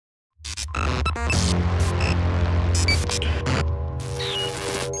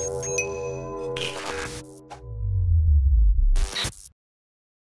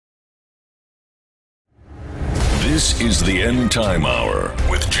This is the End Time Hour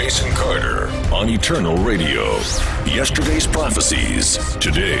with Jason Carter on Eternal Radio. Yesterday's prophecies,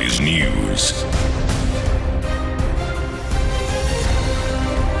 today's news.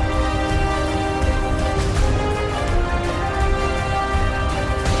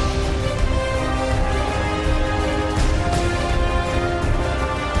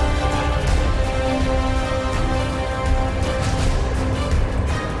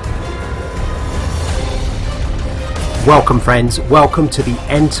 Welcome friends, welcome to the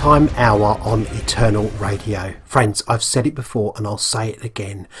End Time Hour on Eternal Radio. Friends, I've said it before and I'll say it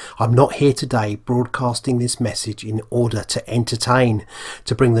again. I'm not here today broadcasting this message in order to entertain,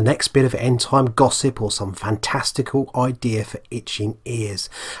 to bring the next bit of end time gossip or some fantastical idea for itching ears.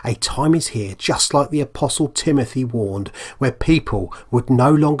 A time is here, just like the Apostle Timothy warned, where people would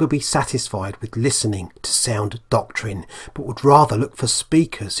no longer be satisfied with listening to sound doctrine, but would rather look for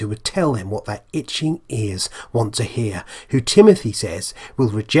speakers who would tell them what their itching ears want to hear, who Timothy says will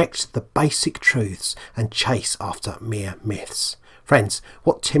reject the basic truths and chase after mere myths. Friends,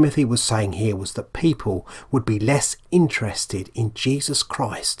 what Timothy was saying here was that people would be less interested in Jesus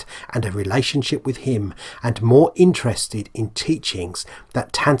Christ and a relationship with him, and more interested in teachings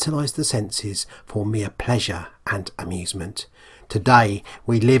that tantalize the senses for mere pleasure and amusement. Today,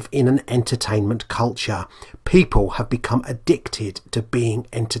 we live in an entertainment culture. People have become addicted to being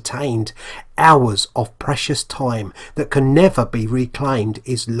entertained. Hours of precious time that can never be reclaimed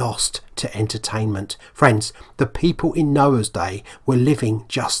is lost to entertainment. Friends, the people in Noah's day were living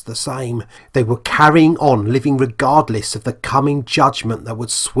just the same. They were carrying on living regardless of the coming judgment that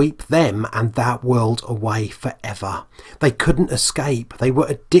would sweep them and that world away forever. They couldn't escape. They were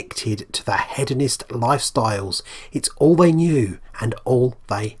addicted to the hedonist lifestyles. It's all they knew and all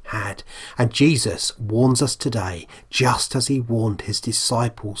they had. And Jesus warns us today, just as he warned his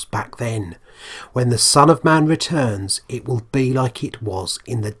disciples back then. When the Son of Man returns, it will be like it was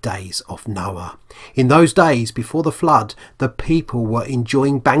in the days of Noah. In those days before the flood, the people were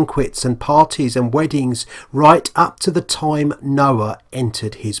enjoying banquets and parties and weddings right up to the time Noah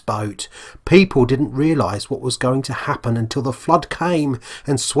entered his boat. People didn't realise what was going to happen until the flood came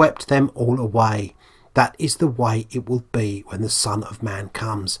and swept them all away. That is the way it will be when the Son of Man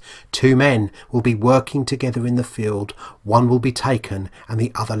comes. Two men will be working together in the field. One will be taken and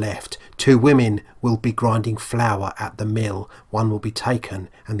the other left. Two women will be grinding flour at the mill. One will be taken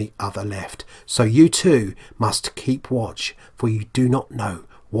and the other left. So you too must keep watch, for you do not know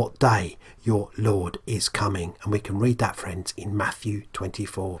what day your Lord is coming. And we can read that, friends, in Matthew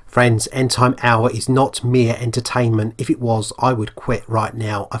 24. Friends, End Time Hour is not mere entertainment. If it was, I would quit right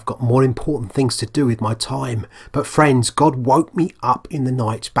now. I've got more important things to do with my time. But friends, God woke me up in the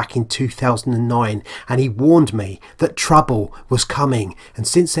night back in 2009 and he warned me that trouble was coming. And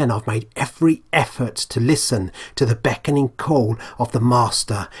since then I've made every effort to listen to the beckoning call of the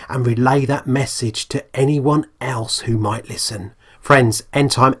Master and relay that message to anyone else who might listen. Friends,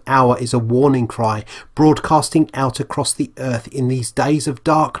 End Time Hour is a warning cry broadcasting out across the earth in these days of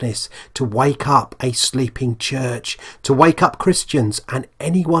darkness to wake up a sleeping church, to wake up Christians and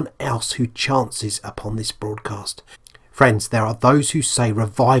anyone else who chances upon this broadcast. Friends, there are those who say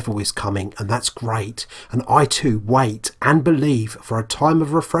revival is coming, and that's great. And I too wait and believe for a time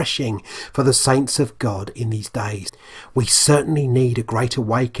of refreshing for the saints of God in these days. We certainly need a great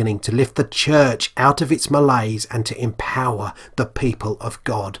awakening to lift the church out of its malaise and to empower the people of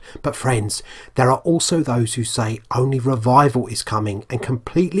God. But friends, there are also those who say only revival is coming and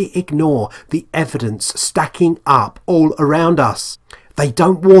completely ignore the evidence stacking up all around us. They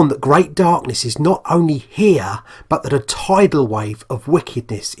don't warn that great darkness is not only here, but that a tidal wave of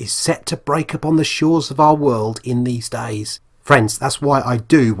wickedness is set to break upon the shores of our world in these days. Friends, that's why I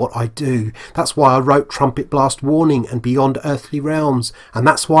do what I do. That's why I wrote Trumpet Blast Warning and Beyond Earthly Realms. And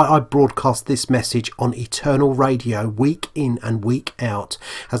that's why I broadcast this message on Eternal Radio week in and week out,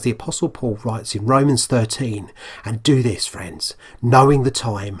 as the Apostle Paul writes in Romans 13. And do this, friends, knowing the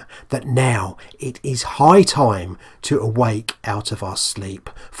time, that now it is high time to awake out of our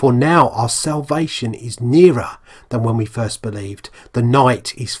sleep. For now our salvation is nearer than when we first believed. The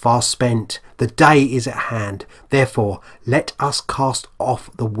night is far spent. The day is at hand. Therefore, let us cast off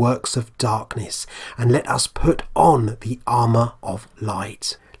the works of darkness and let us put on the armour of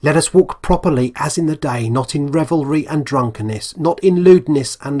light. Let us walk properly as in the day, not in revelry and drunkenness, not in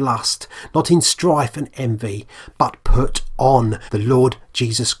lewdness and lust, not in strife and envy, but put on the Lord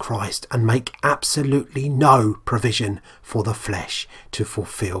Jesus Christ and make absolutely no provision for the flesh to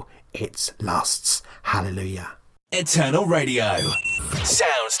fulfill its lusts. Hallelujah. Eternal Radio.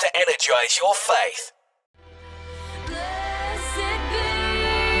 Sounds to energize your faith. Blessed be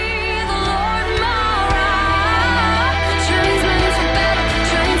the Lord my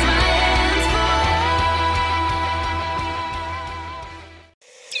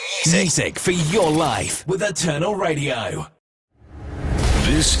Music for your life with Eternal Radio.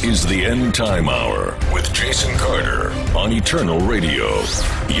 This is the End Time Hour with Jason Carter on Eternal Radio.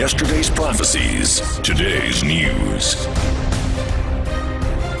 Yesterday's prophecies, today's news.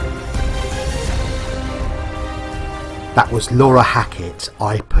 That was Laura Hackett,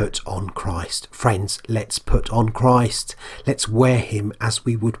 I Put on Christ. Friends, let's put on Christ. Let's wear him as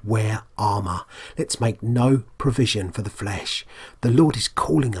we would wear armour. Let's make no provision for the flesh. The Lord is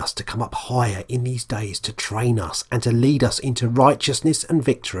calling us to come up higher in these days, to train us and to lead us into righteousness and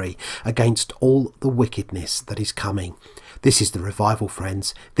victory against all the wickedness that is coming. This is the revival,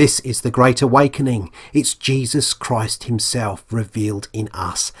 friends. This is the great awakening. It's Jesus Christ himself revealed in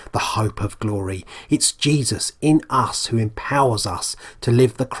us, the hope of glory. It's Jesus in us who empowers us to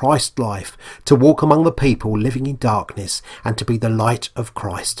live the Christ life, to walk among the people living in darkness and to be the light of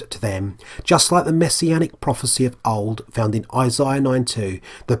Christ to them. Just like the messianic prophecy of old found in Isaiah 9:2,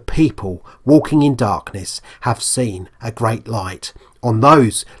 the people walking in darkness have seen a great light. On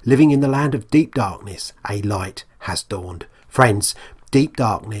those living in the land of deep darkness, a light has dawned. Friends, deep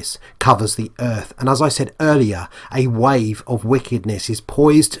darkness covers the earth, and as I said earlier, a wave of wickedness is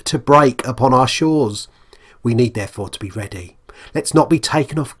poised to break upon our shores. We need therefore to be ready. Let's not be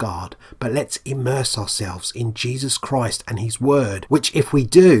taken off guard, but let's immerse ourselves in Jesus Christ and his word, which if we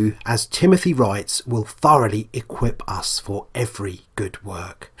do, as Timothy writes, will thoroughly equip us for every good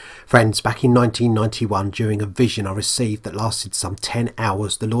work. Friends, back in 1991, during a vision I received that lasted some 10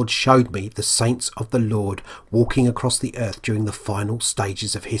 hours, the Lord showed me the saints of the Lord walking across the earth during the final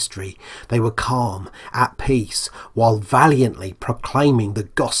stages of history. They were calm, at peace, while valiantly proclaiming the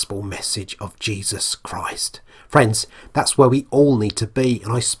gospel message of Jesus Christ. Friends, that's where we all need to be,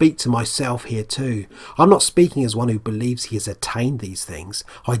 and I speak to myself here too. I'm not speaking as one who believes he has attained these things.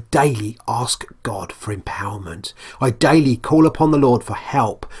 I daily ask God for empowerment. I daily call upon the Lord for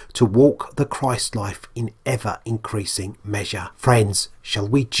help to walk the Christ life in ever increasing measure. Friends, shall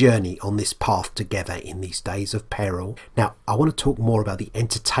we journey on this path together in these days of peril? Now, I want to talk more about the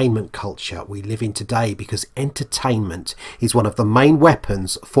entertainment culture we live in today, because entertainment is one of the main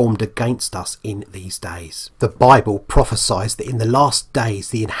weapons formed against us in these days. The Bible prophesies that in the last days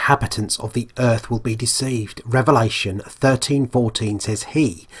the inhabitants of the earth will be deceived. Revelation 13:14 says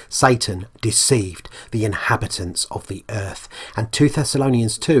he, Satan, deceived the inhabitants of the earth. And 2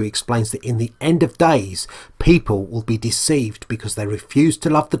 Thessalonians 2 explains that in the end of days people will be deceived because they refuse to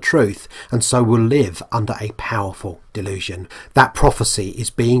love the truth and so will live under a powerful delusion. That prophecy is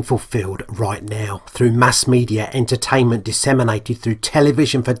being fulfilled right now through mass media entertainment disseminated through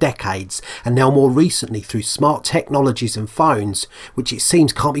television for decades, and now more recently through smart technologies and phones, which it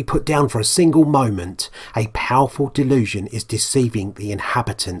seems can't be put down for a single moment. A powerful delusion is deceiving the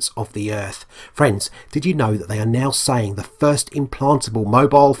inhabitants of the earth. Friends, did you know that they are now saying the first implantable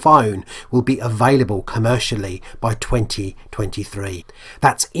mobile phone will be available commercially by 2023?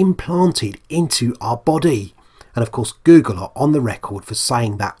 That's implanted into our body. And of course Google are on the record for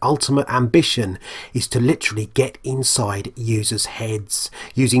saying that ultimate ambition is to literally get inside users' heads,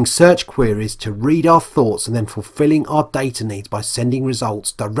 using search queries to read our thoughts and then fulfilling our data needs by sending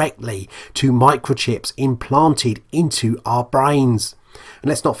results directly to microchips implanted into our brains. And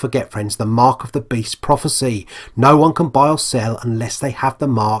let's not forget, friends, the mark of the beast prophecy. No one can buy or sell unless they have the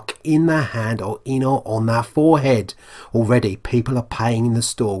mark in their hand or in or on their forehead. Already people are paying in the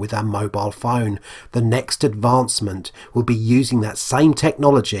store with their mobile phone. The next advancement will be using that same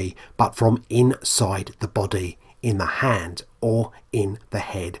technology but from inside the body, in the hand or in the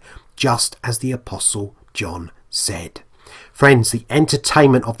head, just as the Apostle John said. Friends, the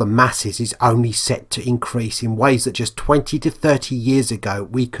entertainment of the masses is only set to increase in ways that just 20 to 30 years ago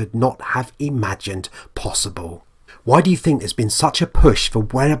we could not have imagined possible. Why do you think there's been such a push for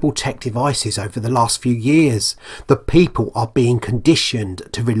wearable tech devices over the last few years? The people are being conditioned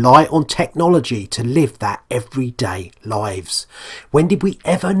to rely on technology to live their everyday lives. When did we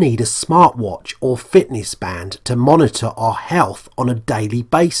ever need a smartwatch or fitness band to monitor our health on a daily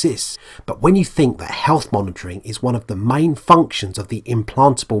basis? But when you think that health monitoring is one of the main functions of the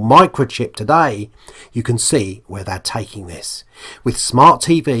implantable microchip today, you can see where they're taking this. With smart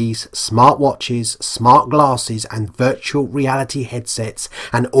TVs, smartwatches, smart glasses and virtual reality headsets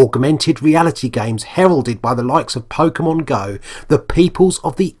and augmented reality games heralded by the likes of Pokemon Go, the peoples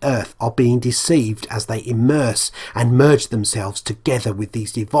of the earth are being deceived as they immerse and merge themselves together with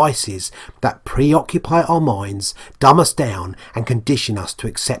these devices that preoccupy our minds, dumb us down and condition us to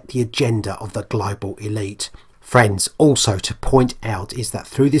accept the agenda of the global elite. Friends, also to point out is that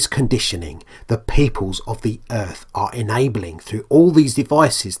through this conditioning, the peoples of the earth are enabling, through all these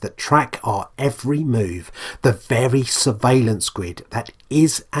devices that track our every move, the very surveillance grid that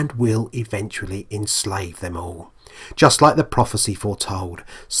is and will eventually enslave them all. Just like the prophecy foretold,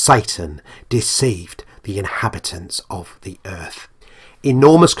 Satan deceived the inhabitants of the earth.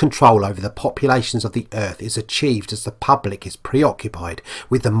 Enormous control over the populations of the earth is achieved as the public is preoccupied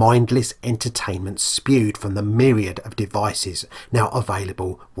with the mindless entertainment spewed from the myriad of devices now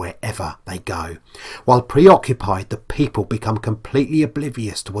available wherever they go. While preoccupied, the people become completely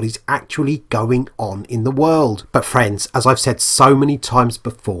oblivious to what is actually going on in the world. But friends, as I've said so many times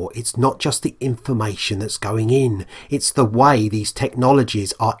before, it's not just the information that's going in, it's the way these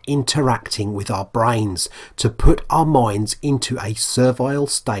technologies are interacting with our brains to put our minds into a servile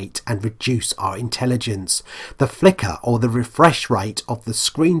state and reduce our intelligence. The flicker or the refresh rate of the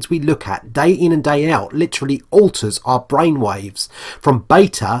screens we look at day in and day out literally alters our brainwaves from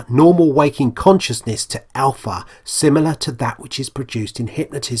beta, normal waking consciousness, to alpha, similar to that which is produced in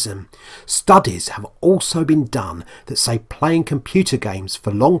hypnotism. Studies have also been done that say playing computer games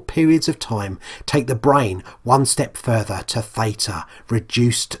for long periods of time take the brain one step further to theta,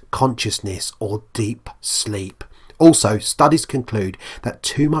 reduced consciousness or deep sleep. Also, studies conclude that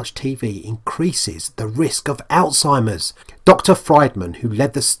too much TV increases the risk of Alzheimer's. Dr. Friedman, who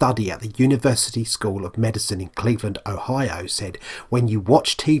led the study at the University School of Medicine in Cleveland, Ohio, said, "When you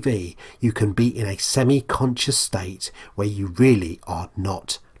watch TV, you can be in a semi-conscious state where you really are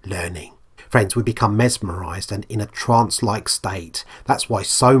not learning." Friends, we become mesmerised and in a trance-like state. That's why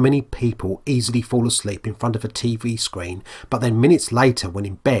so many people easily fall asleep in front of a TV screen, but then minutes later when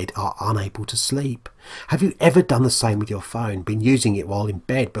in bed are unable to sleep. Have you ever done the same with your phone, been using it while in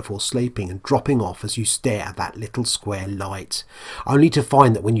bed before sleeping and dropping off as you stare at that little square light, only to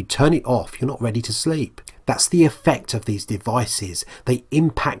find that when you turn it off, you're not ready to sleep? That's the effect of these devices. They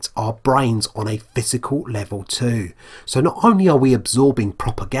impact our brains on a physical level too. So not only are we absorbing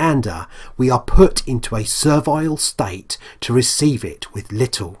propaganda, we are put into a servile state to receive it with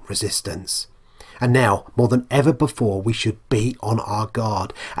little resistance. And now, more than ever before, we should be on our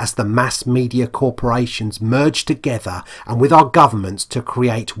guard as the mass media corporations merge together and with our governments to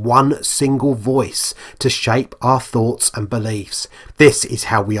create one single voice to shape our thoughts and beliefs. This is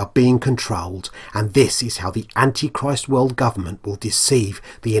how we are being controlled, and this is how the Antichrist world government will deceive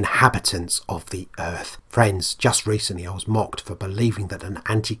the inhabitants of the earth. Friends, just recently I was mocked for believing that an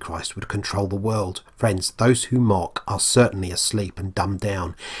Antichrist would control the world. Friends, those who mock are certainly asleep and dumbed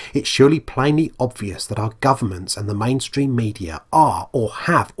down. It's surely plainly obvious that our governments and the mainstream media are or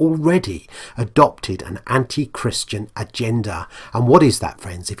have already adopted an anti-Christian agenda. And what is that,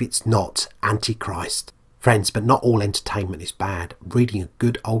 friends, if it's not Antichrist? Friends, but not all entertainment is bad. Reading a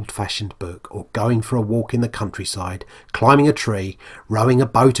good old-fashioned book, or going for a walk in the countryside, climbing a tree, rowing a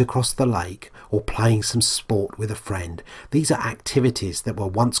boat across the lake, or playing some sport with a friend. These are activities that were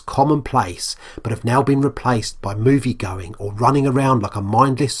once commonplace but have now been replaced by movie going or running around like a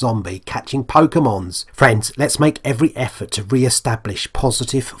mindless zombie catching Pokemons. Friends, let's make every effort to re-establish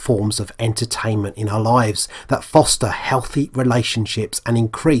positive forms of entertainment in our lives that foster healthy relationships and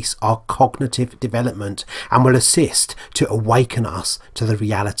increase our cognitive development and will assist to awaken us to the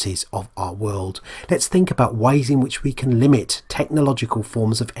realities of our world. Let's think about ways in which we can limit technological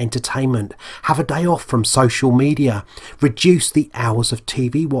forms of entertainment, have a day off from social media, reduce the hours of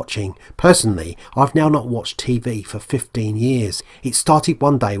TV watching. Personally, I've now not watched TV for 15 years. It started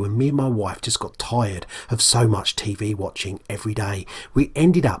one day when me and my wife just got tired of so much TV watching every day. We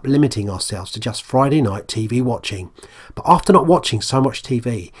ended up limiting ourselves to just Friday night TV watching. But after not watching so much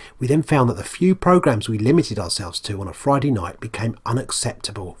TV, we then found that the few programs we limited ourselves to on a Friday night became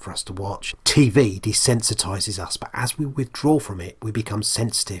unacceptable for us to watch. TV desensitizes us, but as we withdraw from it, we become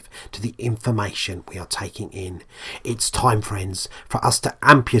sensitive to the information we are taking in. It's time, friends, for us to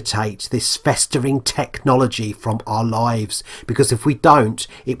amputate this festering technology from our lives, because if we don't,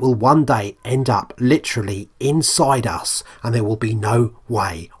 it will one day end up literally inside us and there will be no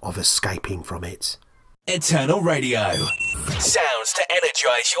way of escaping from it. Eternal Radio. Sounds to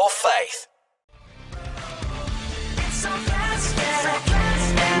energize your faith. It's so fast,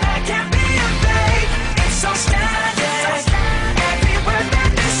 and I can't be afraid. It's so static. Every word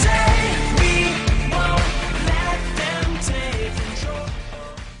that they say, we won't let them take control.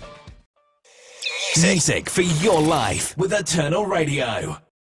 Music for your life with Eternal Radio.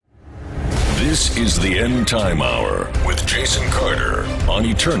 This is the End Time Hour with Jason Carter on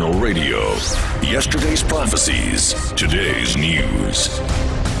Eternal Radio. Yesterday's prophecies, today's news.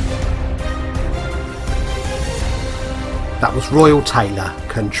 That was Royal Taylor,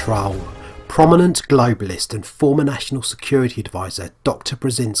 Control. Prominent globalist and former National Security Advisor Dr.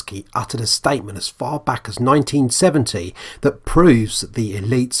 Brzezinski uttered a statement as far back as 1970 that proves that the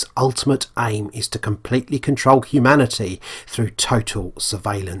elite's ultimate aim is to completely control humanity through total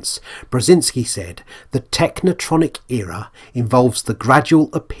surveillance. Brzezinski said, "The technotronic era involves the gradual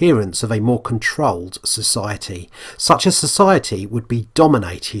appearance of a more controlled society. Such a society would be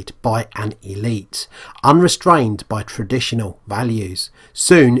dominated by an elite, unrestrained by traditional values.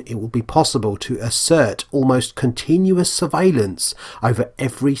 Soon it will be possible to assert almost continuous surveillance over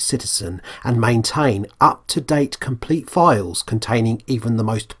every citizen and maintain up-to-date complete files containing even the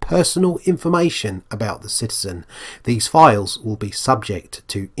most personal information about the citizen. These files will be subject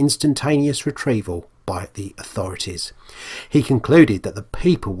to instantaneous retrieval by the authorities." He concluded that the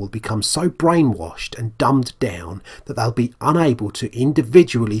people will become so brainwashed and dumbed down that they'll be unable to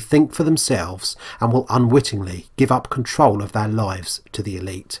individually think for themselves and will unwittingly give up control of their lives to the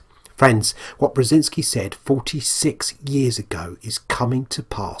elite. Friends, what Brzezinski said 46 years ago is coming to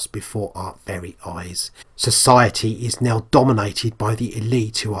pass before our very eyes. Society is now dominated by the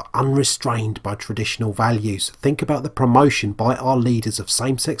elite who are unrestrained by traditional values. Think about the promotion by our leaders of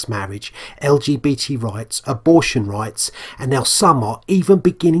same-sex marriage, LGBT rights, abortion rights, and now some are even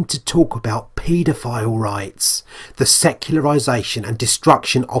beginning to talk about paedophile rights. The secularization and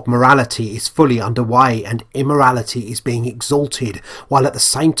destruction of morality is fully underway, and immorality is being exalted, while at the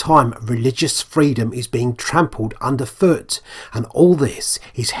same time religious freedom is being trampled underfoot. And all this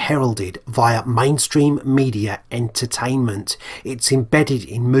is heralded via mainstream media entertainment. It's embedded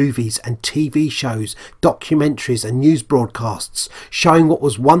in movies and TV shows, documentaries and news broadcasts, showing what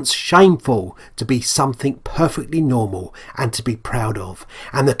was once shameful to be something perfectly normal and to be proud of.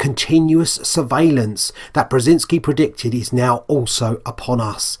 And the continuous surveillance that Brzezinski predicted is now also upon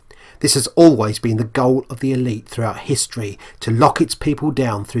us. This has always been the goal of the elite throughout history, to lock its people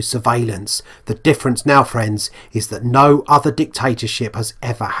down through surveillance. The difference now, friends, is that no other dictatorship has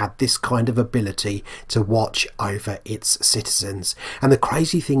ever had this kind of ability to watch over its citizens. And the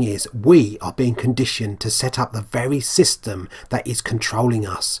crazy thing is, we are being conditioned to set up the very system that is controlling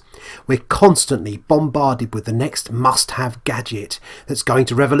us. We're constantly bombarded with the next must-have gadget that's going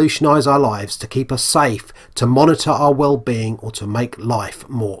to revolutionise our lives, to keep us safe, to monitor our well-being, or to make life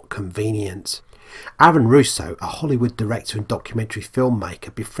more convenient. Aaron Russo, a Hollywood director and documentary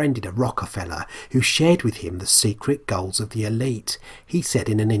filmmaker, befriended a Rockefeller who shared with him the secret goals of the elite. He said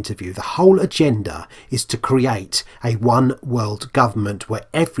in an interview, "The whole agenda is to create a one world government where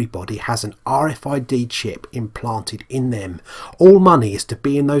everybody has an RFID chip implanted in them. All money is to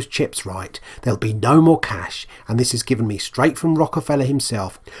be in those chips, right? There'll be no more cash," and this is given me straight from Rockefeller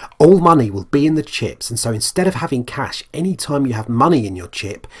himself. "All money will be in the chips, and so instead of having cash anytime you have money in your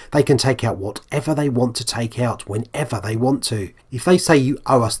chip, they can take out whatever they want to take out whenever they want to. If they say you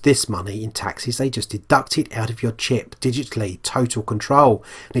owe us this money in taxes, they just deduct it out of your chip digitally, total control.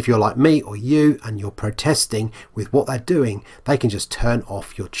 And if you're like me or you and you're protesting with what they're doing, they can just turn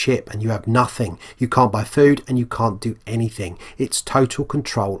off your chip and you have nothing. You can't buy food and you can't do anything. It's total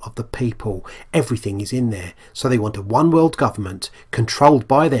control of the people. Everything is in there. So they want a one world government controlled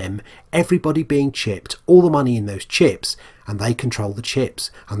by them, everybody being chipped, all the money in those chips, and they control the chips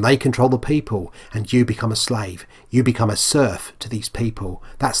and they control the people, and you become a slave. You become a serf to these people.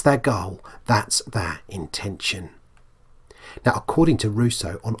 That's their goal. That's their intention. Now, according to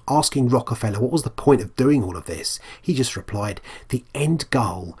Russo, on asking Rockefeller what was the point of doing all of this, he just replied, the end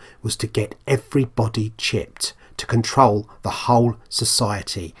goal was to get everybody chipped, to control the whole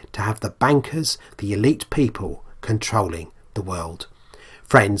society, to have the bankers, the elite people controlling the world.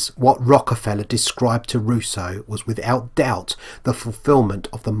 Friends, what Rockefeller described to Russo was without doubt the fulfillment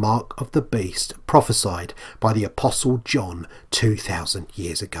of the mark of the beast prophesied by the Apostle John 2,000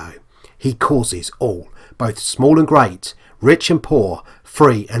 years ago. He causes all, both small and great, rich and poor,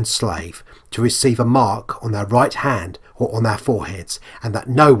 free and slave, to receive a mark on their right hand or on their foreheads, and that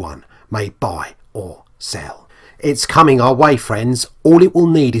no one may buy or sell. It's coming our way, friends. All it will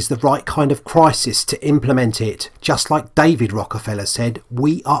need is the right kind of crisis to implement it. Just like David Rockefeller said,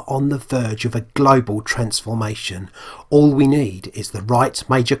 we are on the verge of a global transformation. All we need is the right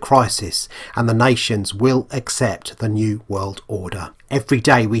major crisis, and the nations will accept the new world order. Every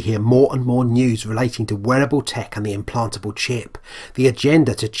day we hear more and more news relating to wearable tech and the implantable chip. The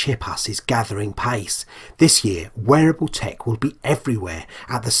agenda to chip us is gathering pace. This year, wearable tech will be everywhere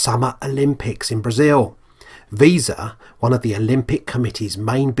at the Summer Olympics in Brazil. Visa, one of the Olympic Committee's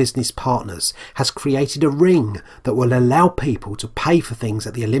main business partners, has created a ring that will allow people to pay for things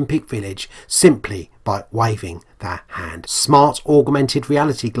at the Olympic Village simply by waving their hand. Smart augmented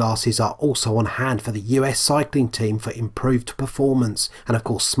reality glasses are also on hand for the US cycling team for improved performance, and of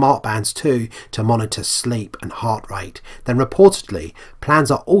course smart bands too to monitor sleep and heart rate. Then reportedly,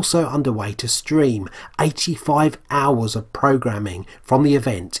 plans are also underway to stream 85 hours of programming from the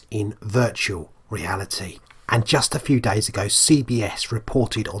event in virtual reality. And just a few days ago, CBS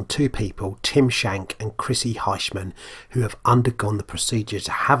reported on two people, Tim Shank and Chrissy Heichman, who have undergone the procedure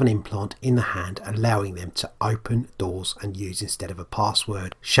to have an implant in the hand, allowing them to open doors and use instead of a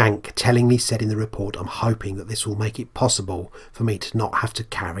password. Shank tellingly said in the report, "I'm hoping that this will make it possible for me to not have to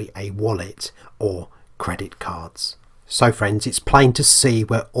carry a wallet or credit cards." So friends, it's plain to see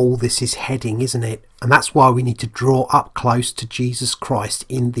where all this is heading, isn't it? And that's why we need to draw up close to Jesus Christ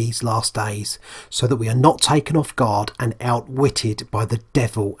in these last days, so that we are not taken off guard and outwitted by the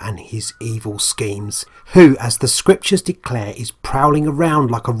devil and his evil schemes, who, as the scriptures declare, is prowling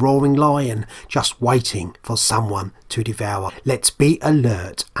around like a roaring lion, just waiting for someone to devour. Let's be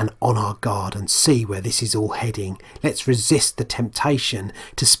alert and on our guard and see where this is all heading. Let's resist the temptation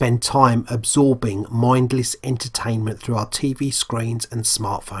to spend time absorbing mindless entertainment through our TV screens and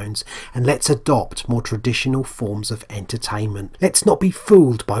smartphones, and let's adopt more traditional forms of entertainment. Let's not be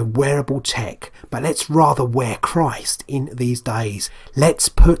fooled by wearable tech, but let's rather wear Christ in these days. Let's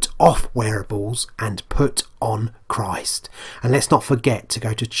put off wearables and put on Christ. And let's not forget to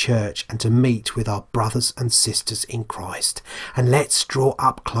go to church and to meet with our brothers and sisters in Christ. And let's draw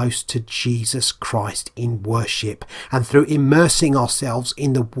up close to Jesus Christ in worship, and through immersing ourselves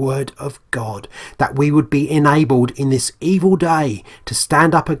in the Word of God, that we would be enabled in this evil day to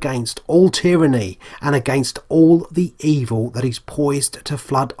stand up against all tyranny and against all the evil that is poised to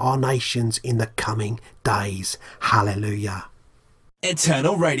flood our nations in the coming days. Hallelujah.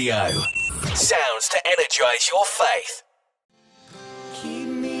 Eternal Radio. Sounds to energize your faith. Keep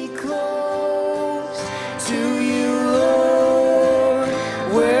me close to you, Lord,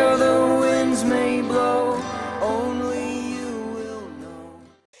 where the winds may blow, only you will know.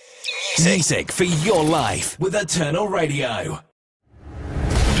 Music for your life with Eternal Radio.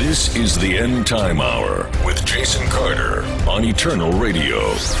 This is the End Time Hour with Jason Carter on Eternal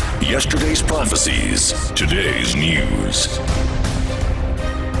Radio. Yesterday's prophecies, today's news.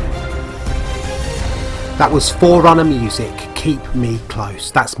 That was Forerunner music, Keep Me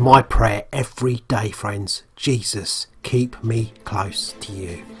Close. That's my prayer every day, friends. Jesus, keep me close to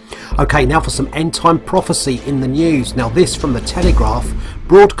you. Okay, now for some end time prophecy in the news. Now this from the Telegraph: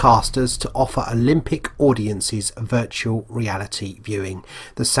 broadcasters to offer Olympic audiences virtual reality viewing.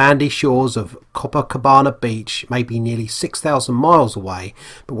 The sandy shores of Copacabana Beach may be nearly 6,000 miles away,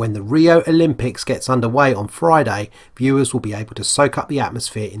 but when the Rio Olympics gets underway on Friday, viewers will be able to soak up the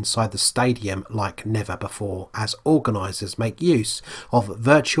atmosphere inside the stadium like never before, as organisers make use of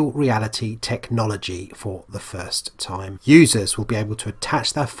virtual reality technology for the first time. Users will be able to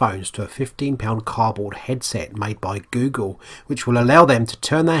attach their phones to a £15 cardboard headset made by Google, which will allow them to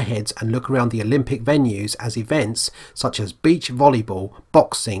turn their heads and look around the Olympic venues as events such as beach volleyball,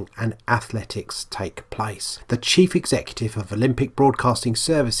 boxing and athletics take place. The chief executive of Olympic Broadcasting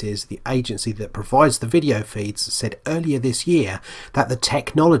Services, the agency that provides the video feeds, said earlier this year that the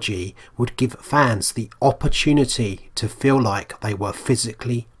technology would give fans the opportunity to feel like they were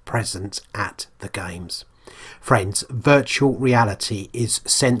physically present at the games. Friends, virtual reality is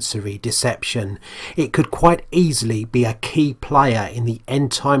sensory deception. It could quite easily be a key player in the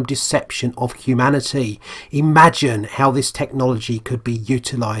end-time deception of humanity. Imagine how this technology could be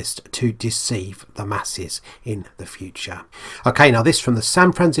utilised to deceive the masses in the future. Okay, now this from the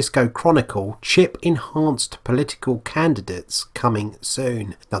San Francisco Chronicle: chip-enhanced political candidates coming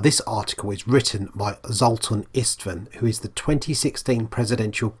soon. Now this article is written by Zoltan Istvan, who is the 2016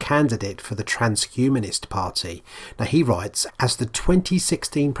 presidential candidate for the Transhumanist Party. Now he writes, as the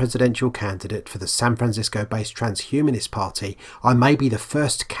 2016 presidential candidate for the San Francisco-based Transhumanist Party, I may be the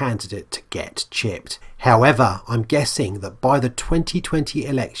first candidate to get chipped. However, I'm guessing that by the 2020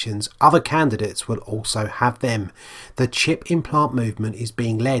 elections, other candidates will also have them. The chip implant movement is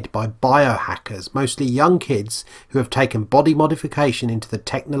being led by biohackers, mostly young kids who have taken body modification into the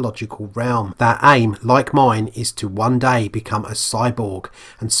technological realm. Their aim, like mine, is to one day become a cyborg,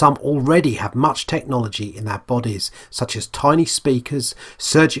 and some already have much technology in their bodies, such as tiny speakers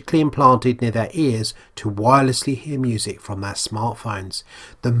surgically implanted near their ears to wirelessly hear music from their smartphones.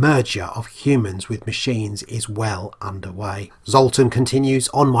 The merger of humans with machines is well underway. Zoltan continues,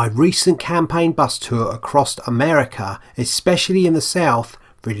 on my recent campaign bus tour across America, especially in the South,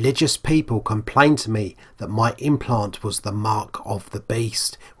 Religious people complained to me that my implant was the mark of the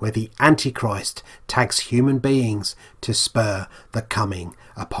beast, where the Antichrist tags human beings to spur the coming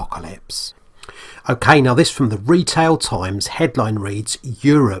apocalypse. Okay, now this from the Retail Times. Headline reads,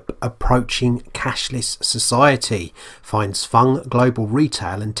 Europe approaching cashless society, finds Fung Global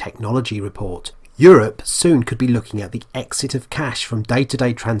Retail and Technology report. Europe soon could be looking at the exit of cash from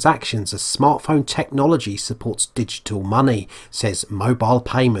day-to-day transactions as smartphone technology supports digital money, says Mobile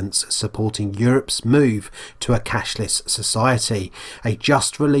Payments, supporting Europe's move to a cashless society. A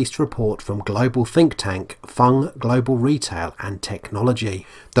just released report from global think tank Fung Global Retail and Technology.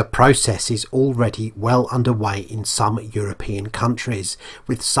 The process is already well underway in some European countries,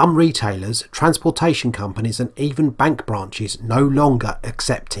 with some retailers, transportation companies and even bank branches no longer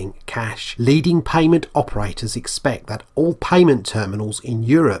accepting cash. Leading payment operators expect that all payment terminals in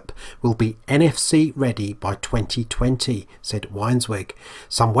Europe will be NFC ready by 2020, said Weinswig.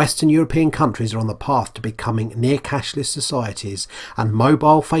 Some Western European countries are on the path to becoming near cashless societies, and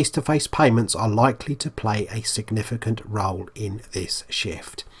mobile face-to-face payments are likely to play a significant role in this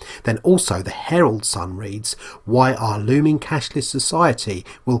shift. Then also the Herald Sun reads, why our looming cashless society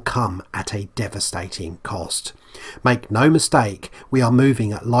will come at a devastating cost. Make no mistake, we are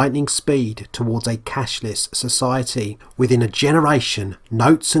moving at lightning speed towards a cashless society. Within a generation,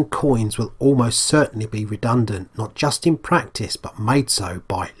 notes and coins will almost certainly be redundant, not just in practice but made so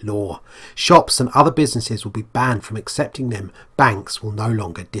by law. Shops and other businesses will be banned from accepting them. Banks will no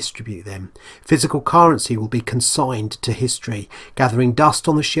longer distribute them. Physical currency will be consigned to history, gathering dust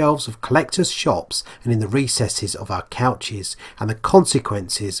on the shelves of collectors' shops and in the recesses of our couches, and the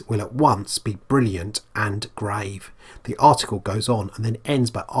consequences will at once be brilliant and grave. The article goes on and then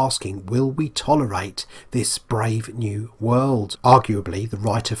ends by asking, will we tolerate this brave new world? Arguably, the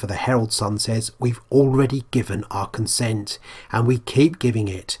writer for the Herald Sun says, we've already given our consent, and we keep giving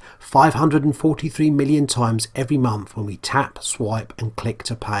it 543 million times every month when we tap, swipe and click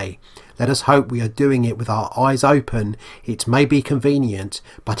to pay. Let us hope we are doing it with our eyes open. It may be convenient,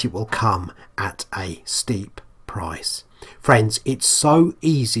 but it will come at a steep price. Friends, it's so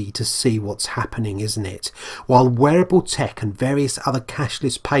easy to see what's happening, isn't it? While wearable tech and various other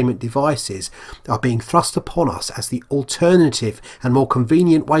cashless payment devices are being thrust upon us as the alternative and more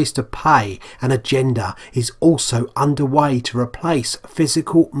convenient ways to pay, an agenda is also underway to replace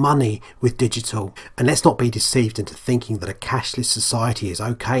physical money with digital. And let's not be deceived into thinking that a cashless society is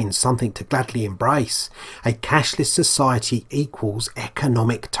okay and something to gladly embrace. A cashless society equals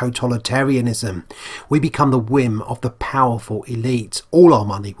economic totalitarianism. We become the whim of the powerful elite. All our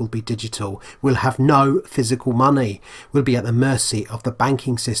money will be digital. We'll have no physical money. We'll be at the mercy of the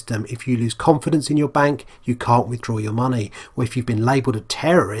banking system. If you lose confidence in your bank, you can't withdraw your money. Or if you've been labelled a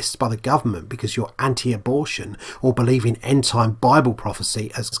terrorist by the government because you're anti-abortion or believe in end-time Bible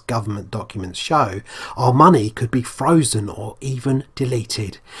prophecy, as government documents show, our money could be frozen or even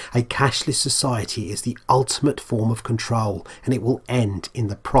deleted. A cashless society is the ultimate form of control, and it will end in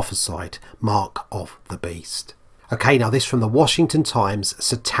the prophesied mark of the beast. Okay, now this from the Washington Times.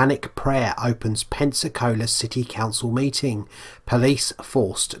 Satanic prayer opens Pensacola City Council meeting. Police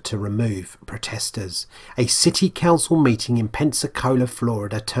forced to remove protesters. A city council meeting in Pensacola,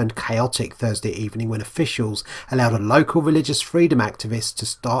 Florida turned chaotic Thursday evening when officials allowed a local religious freedom activist to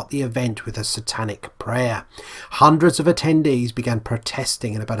start the event with a satanic prayer. Hundreds of attendees began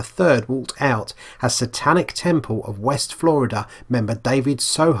protesting and about a third walked out as Satanic Temple of West Florida member David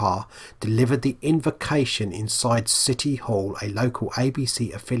Sohar delivered the invocation inside City Hall, a local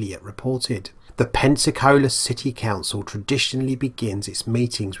ABC affiliate reported. The Pensacola City Council traditionally begins its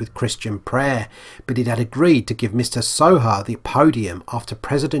meetings with Christian prayer, but it had agreed to give Mr. Sohar the podium after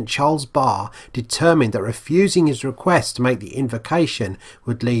President Charles Barr determined that refusing his request to make the invocation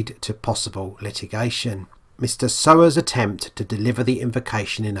would lead to possible litigation. Mr. Sohar's attempt to deliver the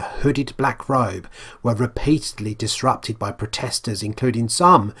invocation in a hooded black robe were repeatedly disrupted by protesters, including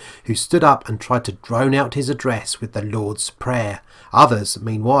some who stood up and tried to drone out his address with the Lord's Prayer. Others,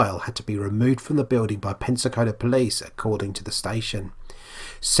 meanwhile, had to be removed from the building by Pensacola police, according to the station.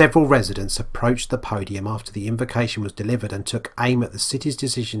 Several residents approached the podium after the invocation was delivered and took aim at the city's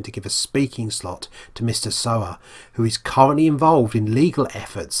decision to give a speaking slot to Mr. Sohar, who is currently involved in legal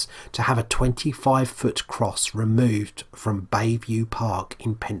efforts to have a 25-foot cross removed from Bayview Park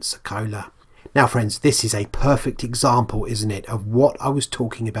in Pensacola. Now friends, this is a perfect example, isn't it, of what I was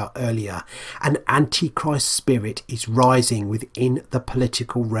talking about earlier. An antichrist spirit is rising within the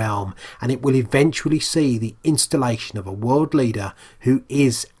political realm, and it will eventually see the installation of a world leader who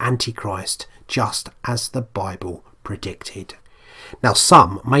is antichrist, just as the Bible predicted. Now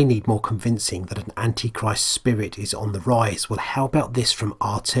some may need more convincing that an antichrist spirit is on the rise. Well, how about this from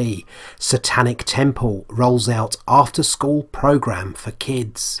RT? Satanic Temple rolls out after school program for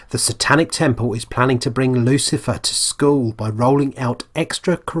kids. The Satanic Temple is planning to bring Lucifer to school by rolling out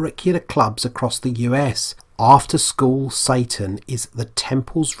extracurricular clubs across the US. After School Satan is the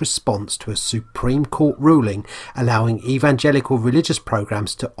temple's response to a Supreme Court ruling allowing evangelical religious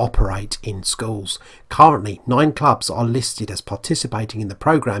programs to operate in schools. Currently, 9 clubs are listed as participating in the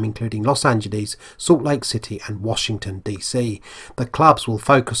program, including Los Angeles, Salt Lake City and Washington, D.C. The clubs will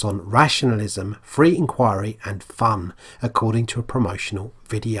focus on rationalism, free inquiry and fun, according to a promotional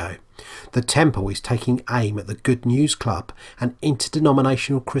video. The temple is taking aim at the Good News Club, an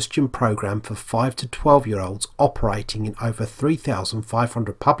interdenominational Christian program for 5 to 12-year-olds operating in over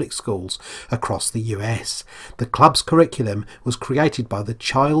 3,500 public schools across the US. The club's curriculum was created by the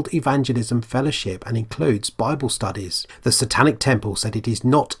Child Evangelism Fellowship and includes Bible studies. The Satanic Temple said it is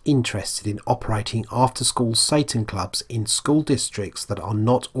not interested in operating after-school Satan clubs in school districts that are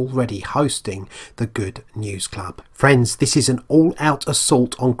not already hosting the Good News Club. Friends, this is an all-out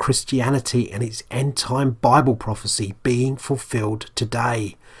assault on Christianity and its end-time Bible prophecy being fulfilled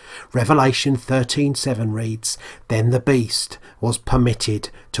today. Revelation 13:7 reads, "Then the beast was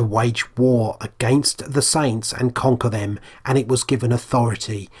permitted to wage war against the saints and conquer them, and it was given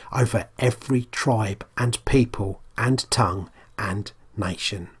authority over every tribe and people and tongue and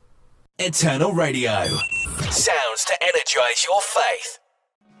nation." Eternal Radio. Sounds to energize your faith.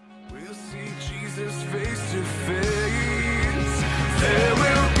 We'll see Jesus face to face. There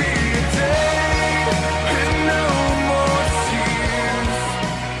will be a day with no more tears,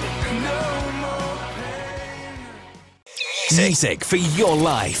 no more pain. Music for your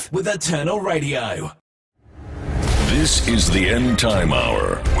life with Eternal Radio. This is the End Time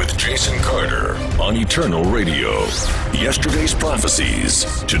Hour with Jason Carter on Eternal Radio. Yesterday's prophecies,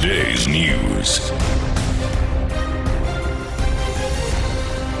 today's news.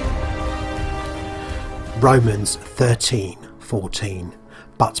 Romans 13:14.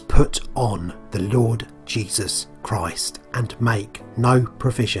 But put on the Lord Jesus Christ and make no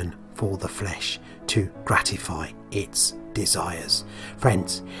provision for the flesh to gratify its desires.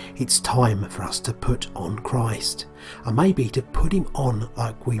 Friends, it's time for us to put on Christ, and maybe to put him on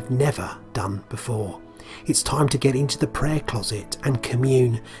like we've never done before. It's time to get into the prayer closet and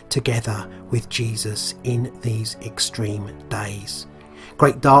commune together with Jesus in these extreme days.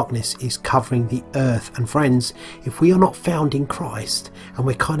 Great darkness is covering the earth, and friends, if we are not found in Christ and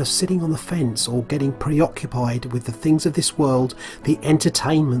we're kind of sitting on the fence or getting preoccupied with the things of this world, the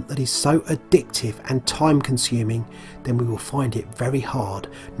entertainment that is so addictive and time consuming, then we will find it very hard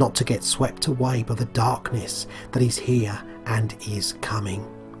not to get swept away by the darkness that is here and is coming.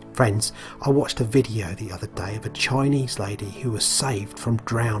 Friends, I watched a video the other day of a Chinese lady who was saved from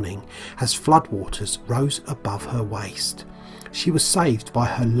drowning as floodwaters rose above her waist. She was saved by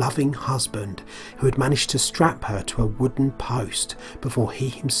her loving husband, who had managed to strap her to a wooden post before he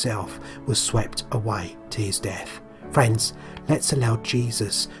himself was swept away to his death. Friends, let's allow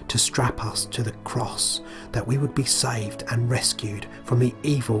Jesus to strap us to the cross, that we would be saved and rescued from the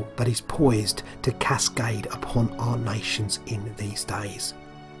evil that is poised to cascade upon our nations in these days.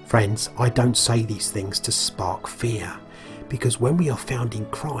 Friends, I don't say these things to spark fear, because when we are found in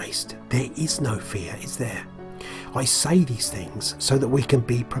Christ, there is no fear, is there? I say these things so that we can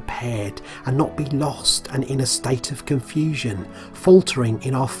be prepared and not be lost and in a state of confusion, faltering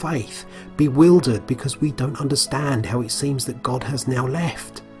in our faith, bewildered because we don't understand how it seems that God has now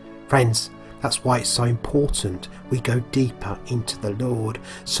left. Friends, that's why it's so important we go deeper into the Lord,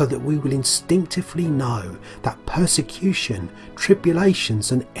 so that we will instinctively know that persecution,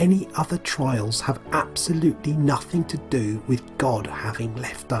 tribulations and any other trials have absolutely nothing to do with God having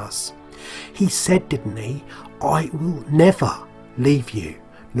left us. He said, didn't he, "I will never leave you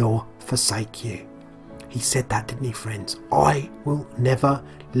nor forsake you." He said that, didn't he, friends? I will never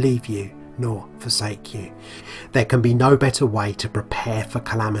leave you nor forsake you. There can be no better way to prepare for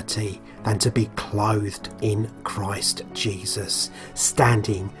calamity than to be clothed in Christ Jesus,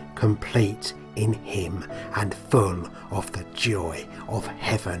 standing complete in him and full of the joy of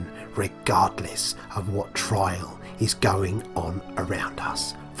heaven, regardless of what trial is going on around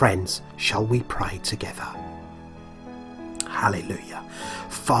us. Friends, shall we pray together? Hallelujah.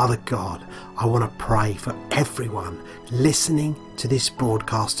 Father God, I want to pray for everyone listening to this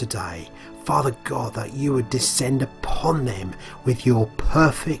broadcast today. Father God, that you would descend upon them with your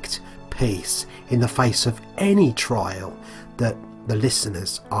perfect peace in the face of any trial that the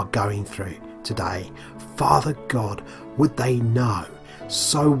listeners are going through today. Father God, would they know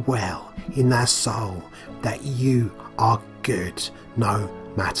so well in their soul that you are good no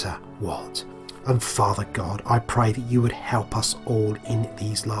matter what. And Father God, I pray that you would help us all in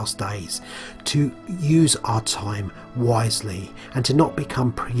these last days to use our time wisely and to not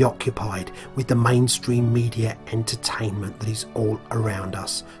become preoccupied with the mainstream media entertainment that is all around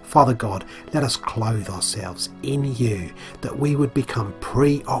us. Father God, let us clothe ourselves in you, that we would become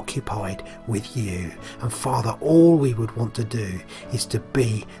preoccupied with you. And Father, all we would want to do is to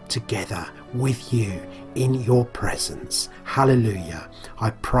be together with you in your presence. Hallelujah. I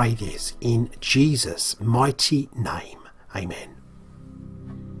pray this in Jesus' mighty name. Amen.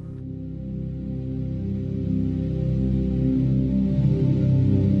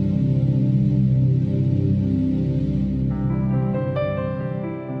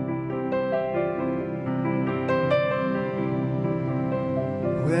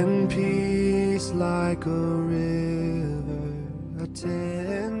 When peace like a river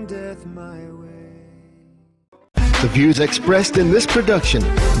attendeth my way. The views expressed in this production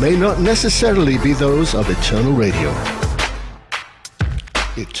may not necessarily be those of Eternal Radio.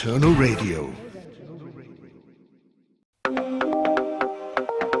 Eternal Radio.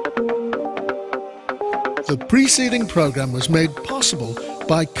 The preceding program was made possible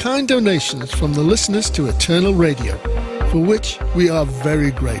by kind donations from the listeners to Eternal Radio, for which we are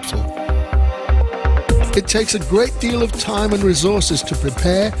very grateful. It takes a great deal of time and resources to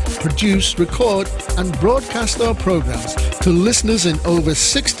prepare, produce, record and broadcast our programs to listeners in over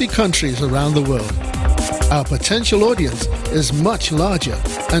 60 countries around the world. Our potential audience is much larger,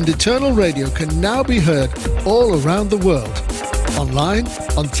 and Eternal Radio can now be heard all around the world, online,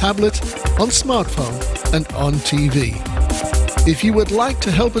 on tablet, on smartphone and on TV. If you would like to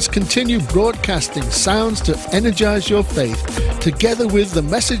help us continue broadcasting sounds to energize your faith, together with the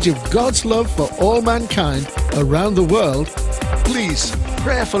message of God's love for all mankind around the world, please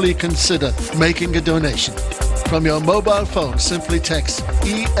prayerfully consider making a donation. From your mobile phone, simply text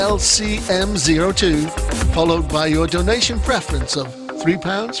ELCM02, followed by your donation preference of £3,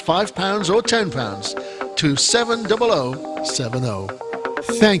 £5 or £10 to 70070.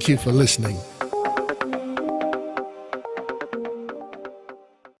 Thank you for listening.